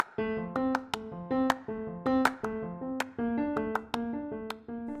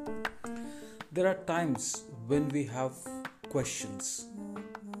There are times when we have questions,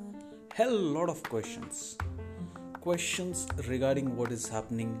 hell lot of questions. Questions regarding what is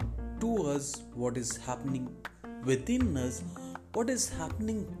happening to us, what is happening within us, what is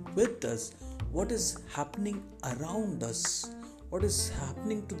happening with us, what is happening around us, what is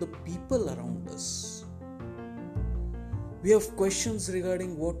happening to the people around us. We have questions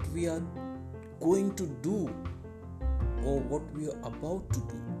regarding what we are going to do or what we are about to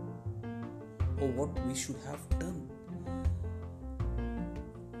do or what we should have done.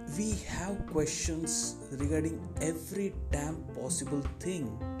 We have questions regarding every damn possible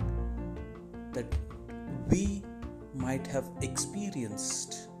thing that we might have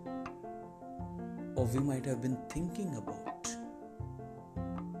experienced or we might have been thinking about.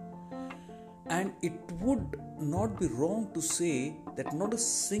 And it would not be wrong to say that not a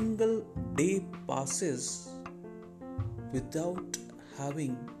single day passes without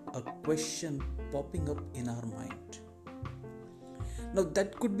having a question popping up in our mind. Now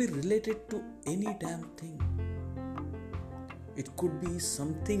that could be related to any damn thing. It could be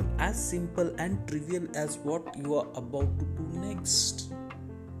something as simple and trivial as what you are about to do next.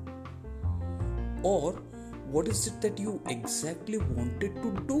 Or what is it that you exactly wanted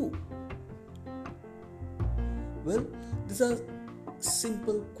to do? Well, these are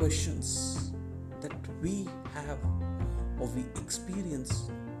simple questions that we have or we experience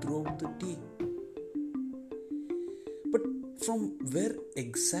throughout the day. But from where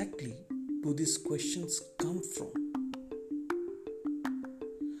exactly do these questions come from?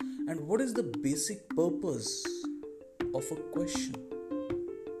 And what is the basic purpose of a question?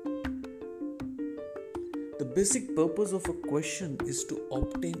 The basic purpose of a question is to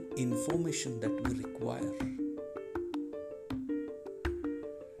obtain information that we require.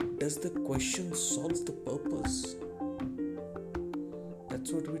 Does the question solve the purpose?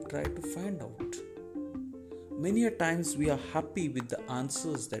 That's what we try to find out. Many a times we are happy with the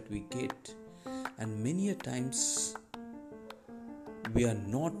answers that we get, and many a times we are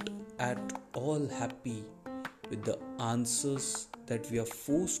not at all happy with the answers that we are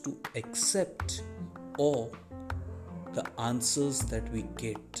forced to accept or the answers that we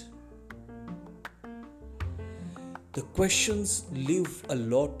get. The questions leave a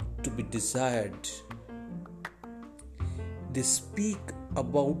lot to be desired. They speak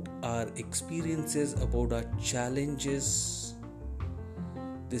about our experiences, about our challenges.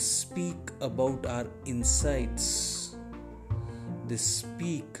 They speak about our insights. They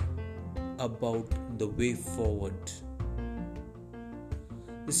speak about the way forward.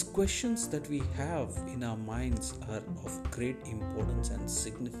 These questions that we have in our minds are of great importance and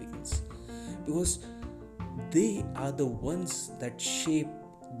significance because they are the ones that shape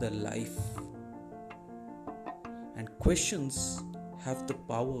the life. And questions have the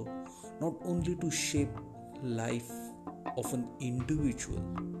power not only to shape life of an individual,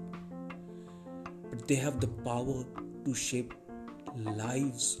 but they have the power to shape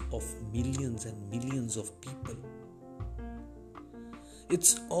lives of millions and millions of people.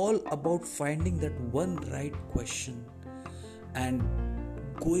 It's all about finding that one right question and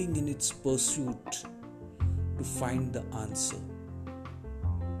going in its pursuit to find the answer.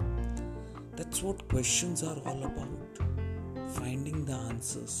 That's what questions are all about, finding the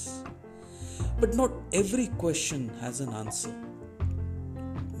answers. But not every question has an answer.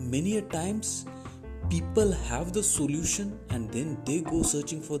 Many a times, people have the solution and then they go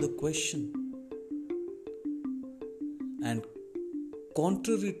searching for the question. And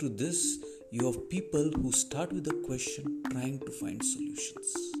contrary to this, you have people who start with a question trying to find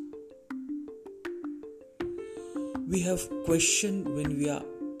solutions. We have question when we are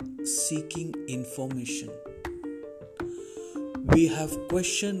seeking information. We have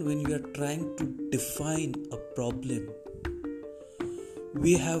question when we are trying to define a problem.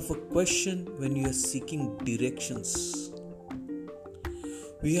 We have a question when we are seeking directions.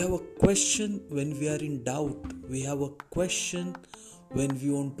 We have a question when we are in doubt. We have a question when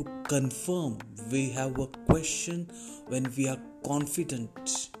we want to confirm. We have a question when we are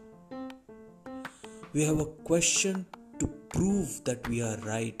confident. We have a question to prove that we are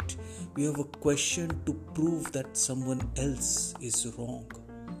right. We have a question to prove that someone else is wrong.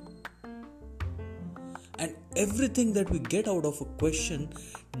 And everything that we get out of a question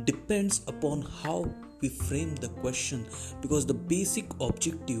depends upon how we frame the question, because the basic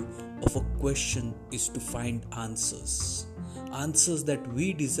objective of a question is to find answers. Answers that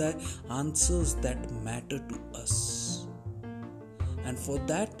we desire, answers that matter to us. And for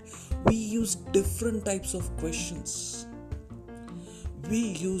that, we use different types of questions. We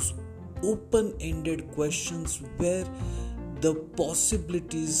use open-ended questions where the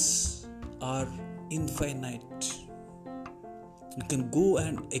possibilities are infinite. You can go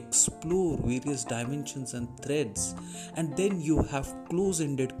and explore various dimensions and threads, and then you have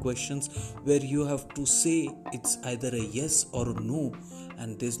close-ended questions where you have to say it's either a yes or a no,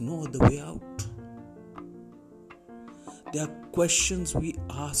 and there's no other way out. There are questions we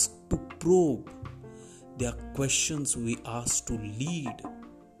ask to probe. There are questions we ask to lead.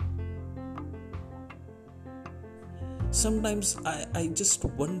 Sometimes I just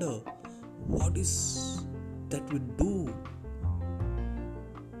wonder, what is that we do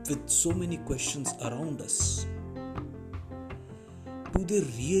with so many questions around us? Do they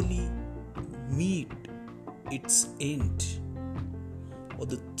really meet its end or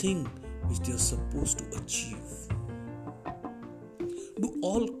the thing which they are supposed to achieve? Do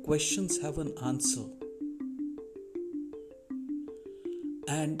all questions have an answer?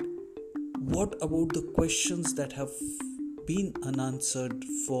 And what about the questions that have been unanswered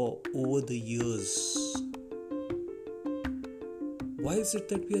for over the years? Why is it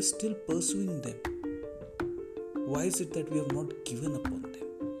that we are still pursuing them? Why is it that we have not given up on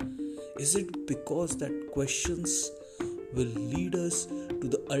them? Is it because that questions will lead us to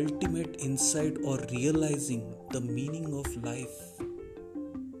the ultimate insight or realizing the meaning of life?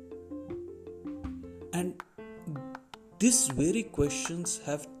 And these very questions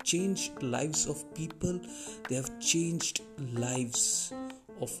have changed lives of people. They have changed lives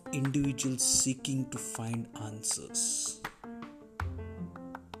of individuals seeking to find answers.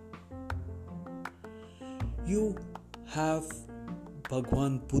 You have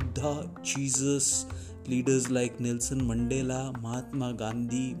Bhagwan Buddha, Jesus, leaders like Nelson Mandela, Mahatma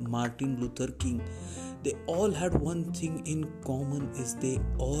Gandhi, Martin Luther King. They all had one thing in common, is they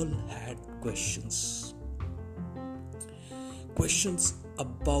all had questions. Questions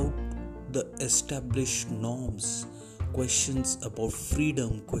about the established norms, questions about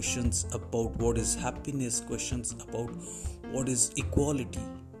freedom, questions about what is happiness, questions about what is equality,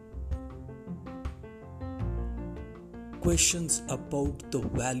 questions about the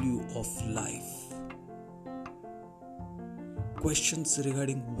value of life, questions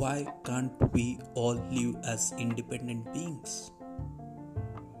regarding why can't we all live as independent beings.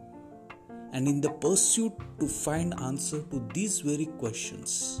 And in the pursuit to find answer to these very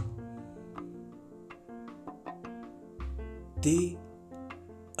questions, they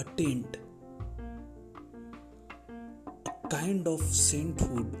attained a kind of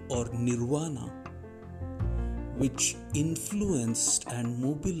sainthood or nirvana which influenced and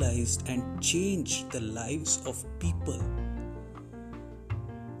mobilized and changed the lives of people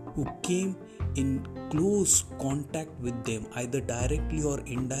who came in close contact with them, either directly or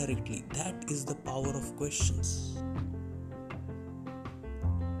indirectly. That is the power of questions.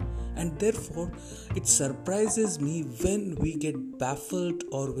 And therefore, it surprises me when we get baffled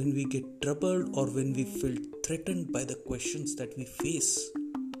or when we get troubled or when we feel threatened by the questions that we face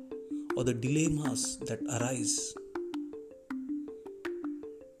or the dilemmas that arise.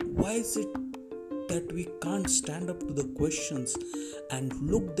 Why is it that we can't stand up to the questions and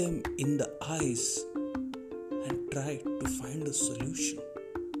look them in the eyes and try to find a solution?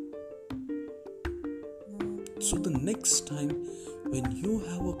 So the next time when you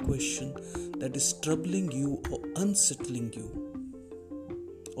have a question that is troubling you or unsettling you,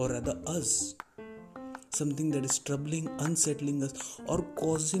 or rather us, something that is troubling, unsettling us or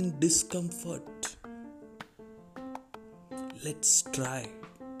causing discomfort, let's try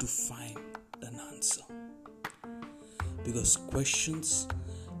to find an answer. Because questions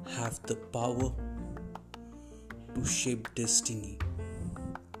have the power to shape destiny.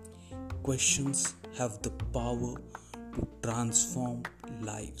 Questions have the power to transform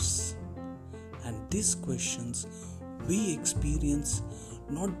lives. And these questions we experience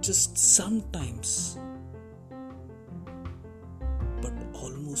not just sometimes, but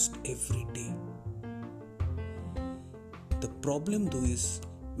almost every day. The problem though is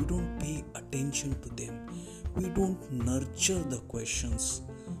we don't pay attention to them. We don't nurture the questions.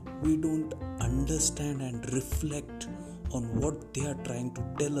 We don't understand and reflect on what they are trying to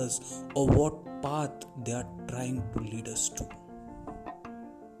tell us or what path they are trying to lead us to.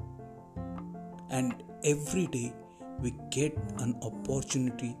 And every day we get an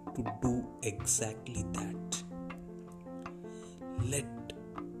opportunity to do exactly that. Let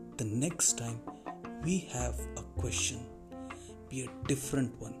the next time we have a question be a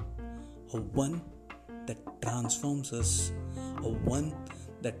different one, a one that transforms us, a one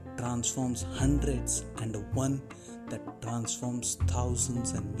that transforms hundreds, and a one that transforms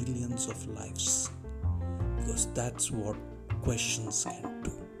thousands and millions of lives. Because that's what questions can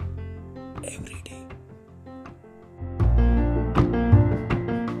do every day.